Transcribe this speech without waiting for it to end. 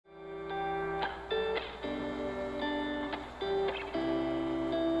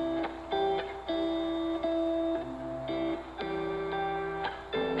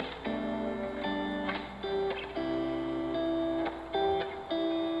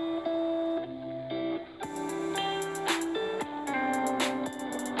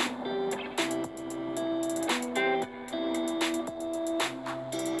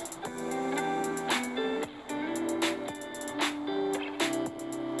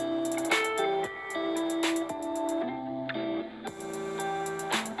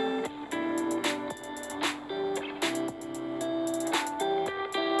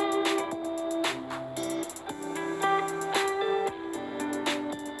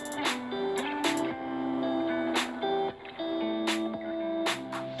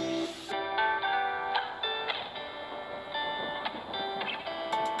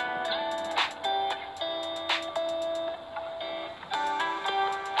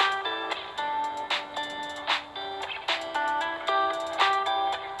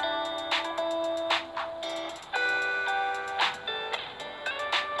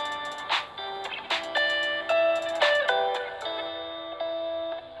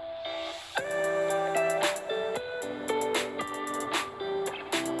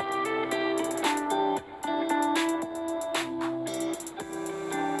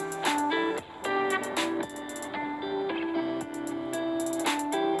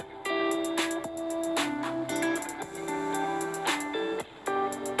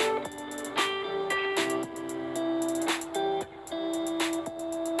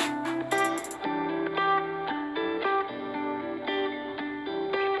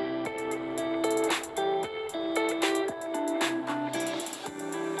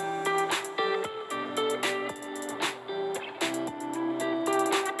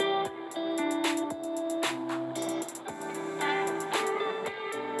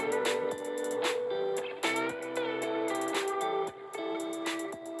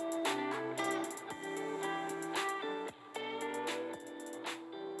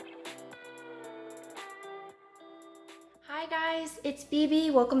guys, it's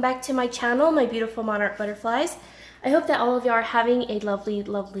BB. Welcome back to my channel, my beautiful monarch butterflies. I hope that all of you are having a lovely,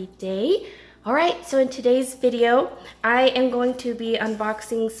 lovely day. Alright, so in today's video, I am going to be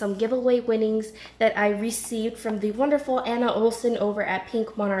unboxing some giveaway winnings that I received from the wonderful Anna Olsen over at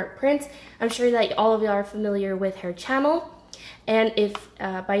Pink Monarch Prints. I'm sure that all of you are familiar with her channel. And if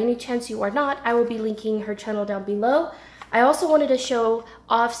by any chance you are not, I will be linking her channel down below. I also wanted to show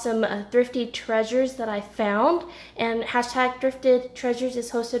off some thrifted treasures that I found, and hashtag thrifted treasures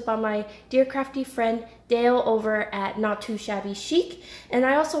is hosted by my dear crafty friend Dale over at Not Too Shabby Chic. And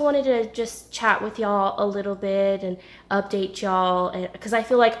I also wanted to just chat with y'all a little bit and update y'all, because I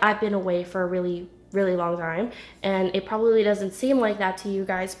feel like I've been away for a really long time, and it probably doesn't seem like that to you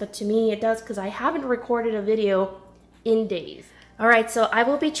guys, but to me it does, because I haven't recorded a video in days. Alright, so I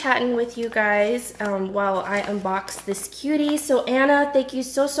will be chatting with you guys while I unbox this cutie. So Anna, thank you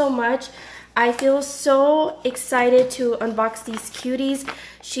so much. I feel so excited to unbox these cuties.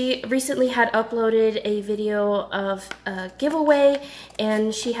 She recently had uploaded a video of a giveaway,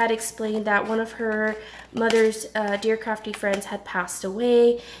 and she had explained that one of her mother's dear crafty friends had passed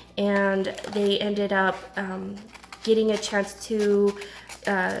away, and they ended up getting a chance to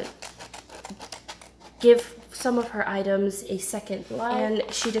give some of her items a second life, and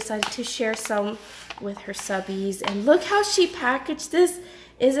she decided to share some with her subbies. And look how she packaged this.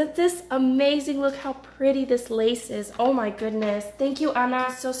 Isn't this amazing? Look how pretty this lace is. Oh my goodness. Thank you,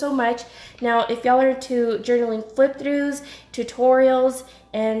 Anna, so much. Now, if y'all are into journaling flip-throughs, tutorials,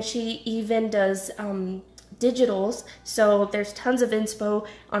 and she even does digitals, so there's tons of inspo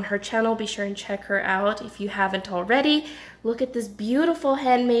on her channel. Be sure and check her out if you haven't already. Look at this beautiful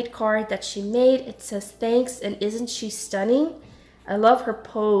handmade card that she made. It says thanks, and isn't she stunning? I love her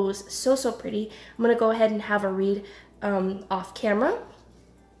pose. So pretty. I'm gonna go ahead and have a read off camera.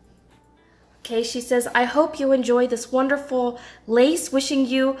 Okay, she says, I hope you enjoy this wonderful lace. Wishing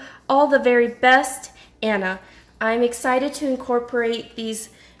you all the very best, Anna. I'm excited to incorporate these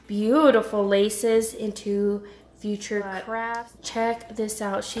beautiful laces into future crafts. Check this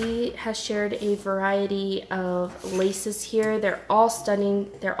out. She has shared a variety of laces here. They're all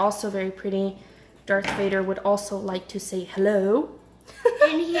stunning. They're also very pretty. Darth Vader would also like to say hello.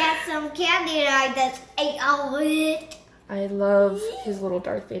 And he has some candy that's ate all of it. I love his little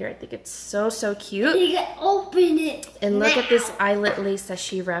Darth Vader. I think it's so cute. You can open it. And look at this eyelet lace that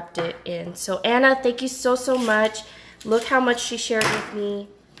she wrapped it in. So Anna, thank you so much. Look how much she shared with me.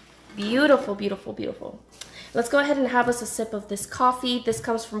 Beautiful. Let's go ahead and have us a sip of this coffee. This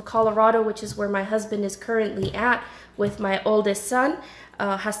comes from Colorado, which is where my husband is currently at with my oldest son,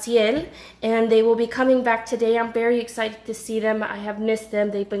 Hasiel, and they will be coming back today. I'm very excited to see them. I have missed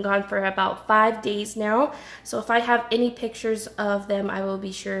them. They've been gone for about 5 days now. So if I have any pictures of them, I will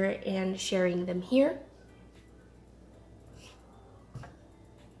be sure and sharing them here.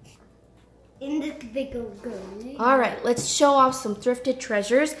 In the big old girl. Alright, let's show off some thrifted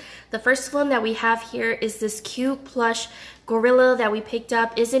treasures. The first one that we have here is this cute plush gorilla that we picked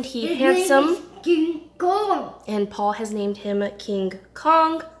up. Isn't he handsome? King Kong. And Paul has named him King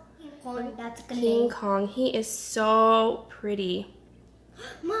Kong. That's good. King Kong. He is so pretty.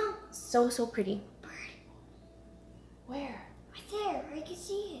 Mom. So pretty. Bird. Where? Right there. I can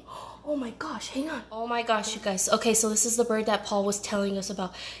see it. Oh my gosh, hang on. Oh my gosh, you guys. Okay, so this is the bird that Paul was telling us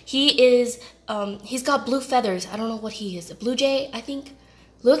about. He is, he's got blue feathers. I don't know what he is. A blue jay, I think.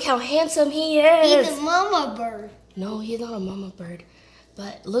 Look how handsome he is. He's a mama bird. No, he's not a mama bird.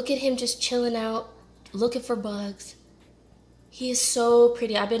 But look at him just chilling out, looking for bugs. He is so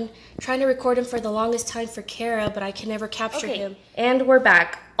pretty. I've been trying to record him for the longest time for Kara, but I can never capture him. And we're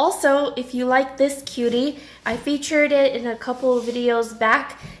back. Also, if you like this cutie, I featured it in a couple of videos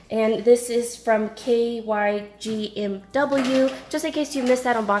back, and this is from KYGMW. Just in case you missed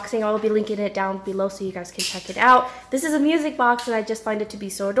that unboxing, I will be linking it down below so you guys can check it out. This is a music box, and I just find it to be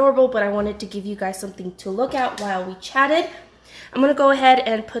so adorable, but I wanted to give you guys something to look at while we chatted. I'm going to go ahead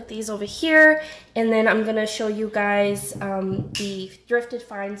and put these over here, and then I'm going to show you guys the thrifted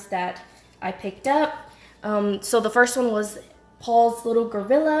finds that I picked up. So the first one was Paul's little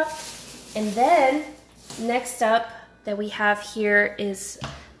gorilla, and then next up that we have here is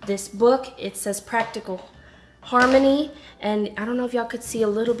this book. It says Practical Harmony, and I don't know if y'all could see a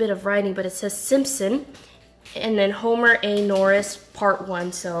little bit of writing, but it says Simpson, and then Homer A. Norris Part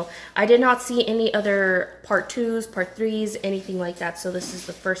 1. So I did not see any other Part 2s, Part 3s, anything like that. So this is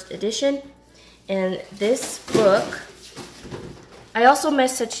the first edition. And this book, I also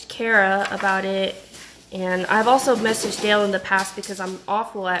messaged Kara about it, and I've also messaged Dale in the past because I'm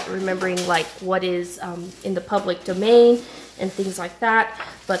awful at remembering like what is in the public domain and things like that.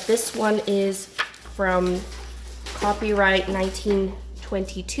 But this one is from copyright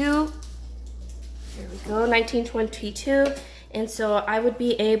 1922. There we go, 1922. And so I would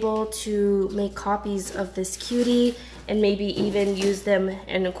be able to make copies of this cutie and maybe even use them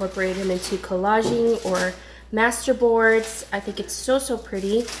and incorporate them into collaging or master boards. I think it's so, so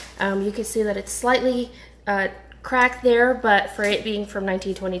pretty. You can see that it's slightly cracked there, but for it being from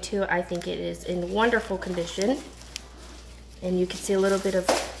 1922, I think it is in wonderful condition. And you can see a little bit of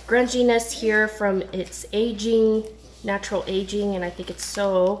grunginess here from its aging, natural aging, and I think it's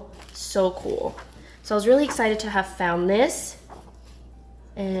so, so cool. So I was really excited to have found this.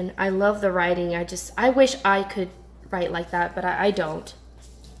 And I love the writing. I wish I could write like that, but I don't.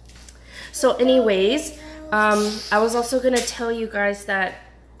 So anyways, I was also gonna tell you guys that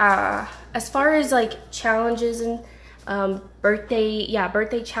as far as like challenges and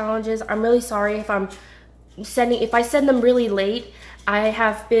birthday challenges, I'm really sorry if I send them really late. I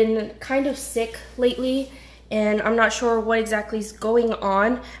have been kind of sick lately, and I'm not sure what exactly is going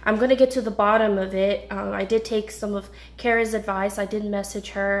on. I'm gonna get to the bottom of it. I did take some of Kara's advice. I did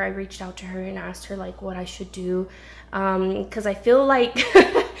message her. I reached out to her and asked her like what I should do, because I feel like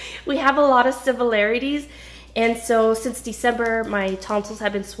we have a lot of similarities. And so since December, my tonsils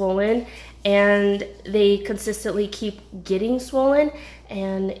have been swollen, and they consistently keep getting swollen.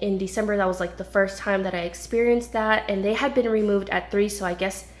 And in December, that was like the first time that I experienced that, and they had been removed at 3, so I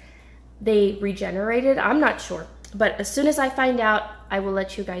guess they regenerated. I'm not sure, but as soon as I find out, I will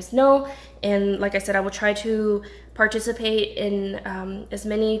let you guys know. And like I said, I will try to participate in as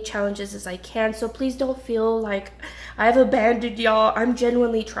many challenges as I can, so please don't feel like I've abandoned y'all. I'm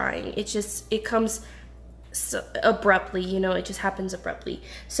genuinely trying. It comes so abruptly, you know, it just happens abruptly.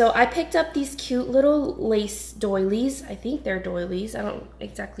 So I picked up these cute little lace doilies. I think they're doilies. I don't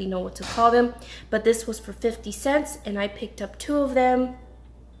exactly know what to call them, but this was for 50 cents, and I picked up 2 of them.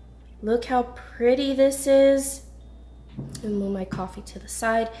 Look how pretty this is. And move my coffee to the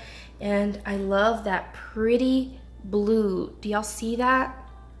side. And I love that pretty blue. Do y'all see that?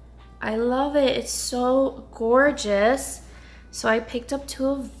 I love it. It's so gorgeous. So I picked up 2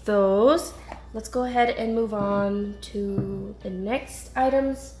 of those. Let's go ahead and move on to the next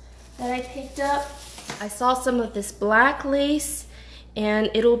items that I picked up. I saw some of this black lace, and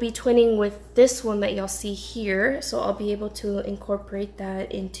it'll be twinning with this one that y'all see here. So I'll be able to incorporate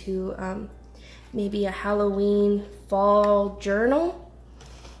that into maybe a Halloween fall journal,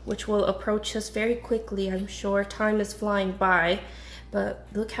 which will approach us very quickly. I'm sure time is flying by, but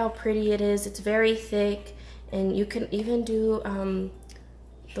look how pretty it is. It's very thick, and you can even do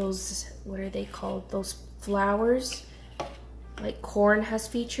those, what are they called? Those flowers, like Corn has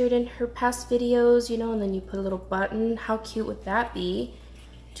featured in her past videos, you know, and then you put a little button. How cute would that be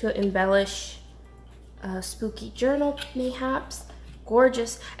to embellish a spooky journal, mayhaps?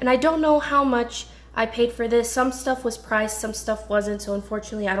 Gorgeous. And I don't know how much I paid for this. Some stuff was priced, some stuff wasn't, so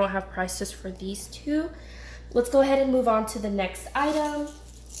unfortunately I don't have prices for these 2. Let's go ahead and move on to the next item.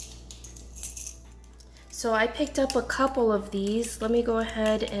 So I picked up a couple of these. Let me go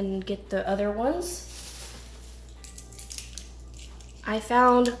ahead and get the other ones. I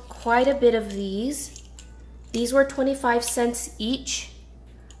found quite a bit of these. These were 25 cents each.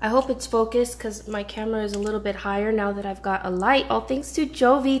 I hope it's focused because my camera is a little bit higher now that I've got a light. All thanks to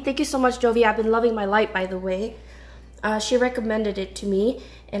Jovi. Thank you so much, Jovi. I've been loving my light, by the way. She recommended it to me,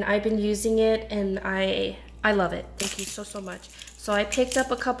 and I've been using it, and I love it. Thank you so, so much. So I picked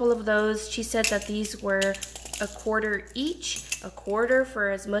up a couple of those. She said that these were $1 each. $1 for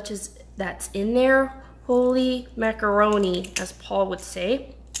as much as that's in there. Holy macaroni, as Paul would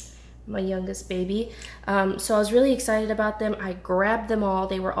say, my youngest baby. So I was really excited about them. I grabbed them all.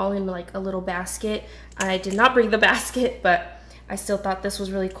 They were all in like a little basket. I did not bring the basket, but I still thought this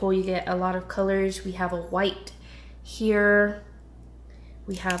was really cool. You get a lot of colors. We have a white here.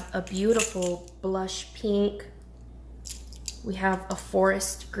 We have a beautiful blush pink. We have a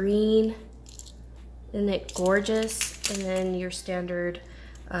forest green. Isn't it gorgeous? And then your standard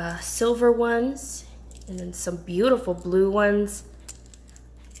silver ones, and then some beautiful blue ones.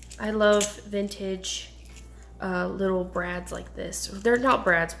 I love vintage little brads like this. They're not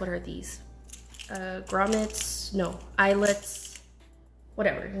brads, what are these? Grommets, no, eyelets,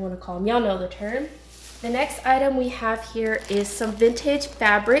 whatever you want to call them. Y'all know the term. The next item we have here is some vintage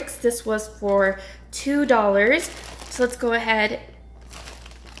fabrics. This was for $2. So let's go ahead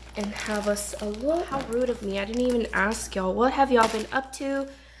and have us a look. How rude of me. I didn't even ask y'all. What have y'all been up to?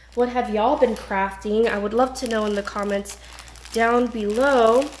 What have y'all been crafting? I would love to know in the comments down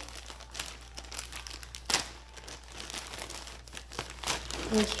below.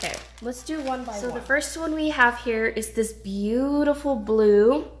 Okay, let's do one by one. So the first one we have here is this beautiful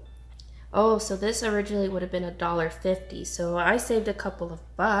blue Oh, so this originally would have been $1.50. So I saved a couple of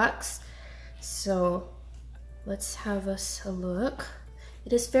bucks. So let's have us a look.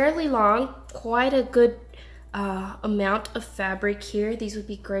 It is fairly long, quite a good amount of fabric here. These would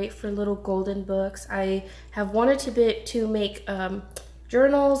be great for little golden books. I have wanted to make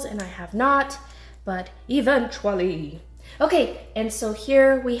journals, and I have not, but eventually. Okay, and so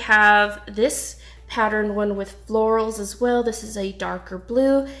here we have this pattern one with florals as well. This is a darker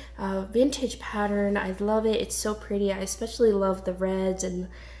blue vintage pattern. I love it. It's so pretty. I especially love the reds and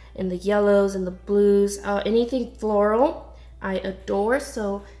the yellows and the blues. Anything floral I adore,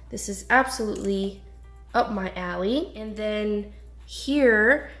 so this is absolutely up my alley. And then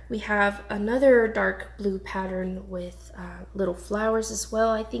here we have another dark blue pattern with little flowers as well.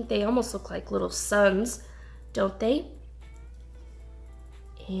 I think they almost look like little suns, don't they?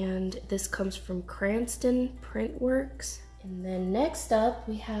 And this comes from Cranston Printworks. And then next up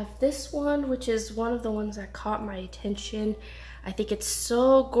we have this one, which is one of the ones that caught my attention. I think it's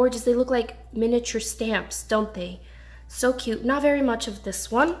so gorgeous. They look like miniature stamps, don't they? So cute. Not very much of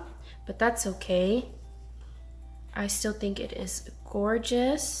this one, but that's okay. I still think it is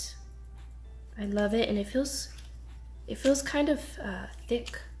gorgeous. I love it, and it feels kind of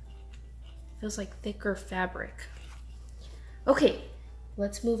thick. It feels like thicker fabric. Okay,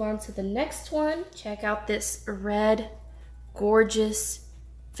 let's move on to the next one. Check out this red, gorgeous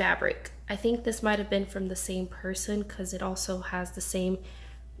fabric. I think this might have been from the same person because it also has the same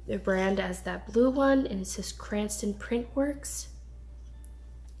brand as that blue one, and it says Cranston Printworks.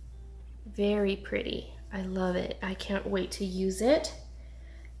 Very pretty. I love it. I can't wait to use it.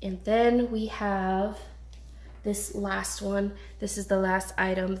 And then we have this last one. This is the last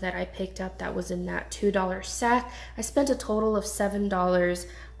item that I picked up that was in that $2 sack. I spent a total of $7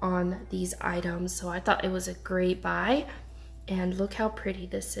 on these items, so I thought it was a great buy. And look how pretty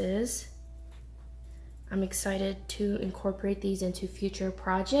this is. I'm excited to incorporate these into future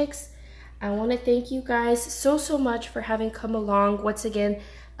projects. I want to thank you guys so much for having come along. Once again,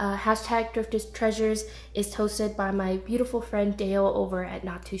 hashtag thriftedtreasures is hosted by my beautiful friend Dale over at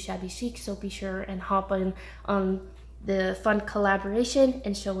Not Too Shabby Chic, so be sure and hop on the fun collaboration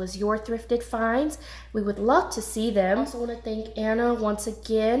and show us your thrifted finds. We would love to see them. I also want to thank Anna once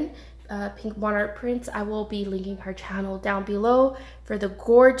again, Pink Monarch Prints. I will be linking her channel down below for the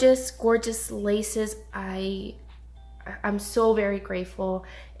gorgeous laces. I'm so very grateful,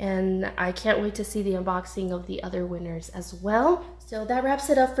 and I can't wait to see the unboxing of the other winners as well. So that wraps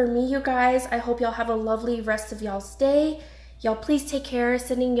it up for me, you guys. I hope y'all have a lovely rest of y'all's day. Y'all please take care.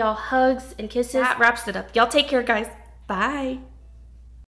 Sending y'all hugs and kisses. That wraps it up. Y'all take care, guys. Bye.